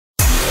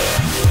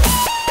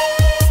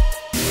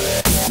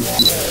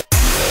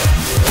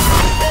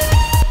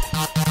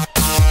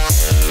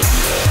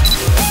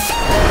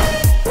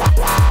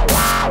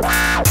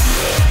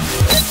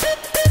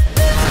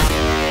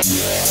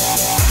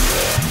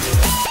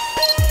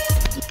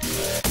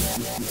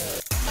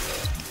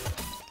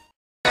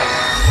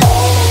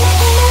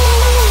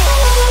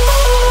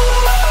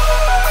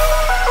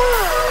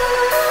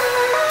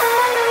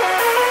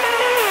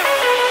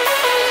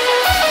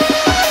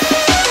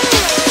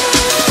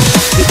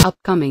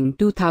upcoming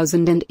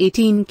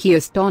 2018 Kia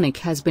Stonic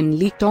has been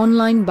leaked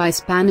online by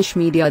Spanish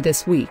media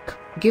this week,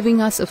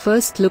 giving us a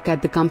first look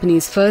at the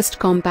company's first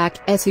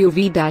compact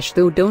SUV.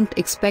 Though don't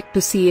expect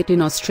to see it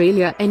in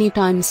Australia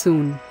anytime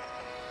soon.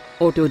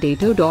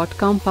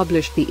 Autodata.com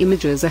published the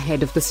images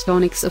ahead of the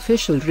Stonic's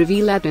official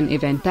reveal at an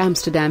event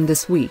Amsterdam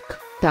this week,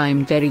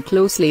 timed very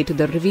closely to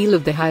the reveal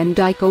of the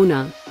Hyundai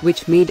Kona,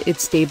 which made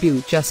its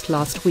debut just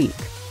last week.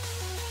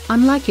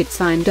 Unlike its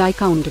Hyundai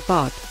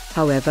counterpart,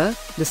 however,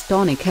 the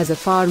Stonic has a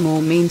far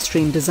more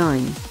mainstream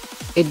design.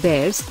 It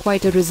bears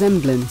quite a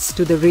resemblance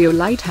to the rear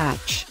light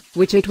hatch,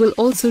 which it will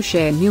also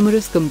share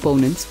numerous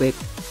components with.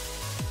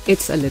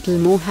 It's a little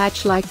more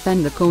hatch-like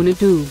than the Kona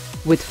 2,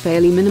 with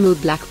fairly minimal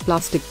black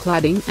plastic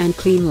cladding and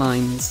clean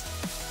lines.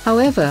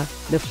 However,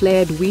 the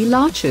flared wheel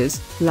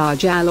arches,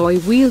 large alloy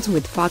wheels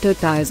with fatter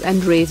tires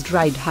and raised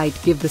ride height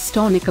give the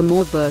Stonic a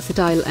more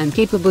versatile and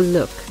capable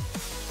look.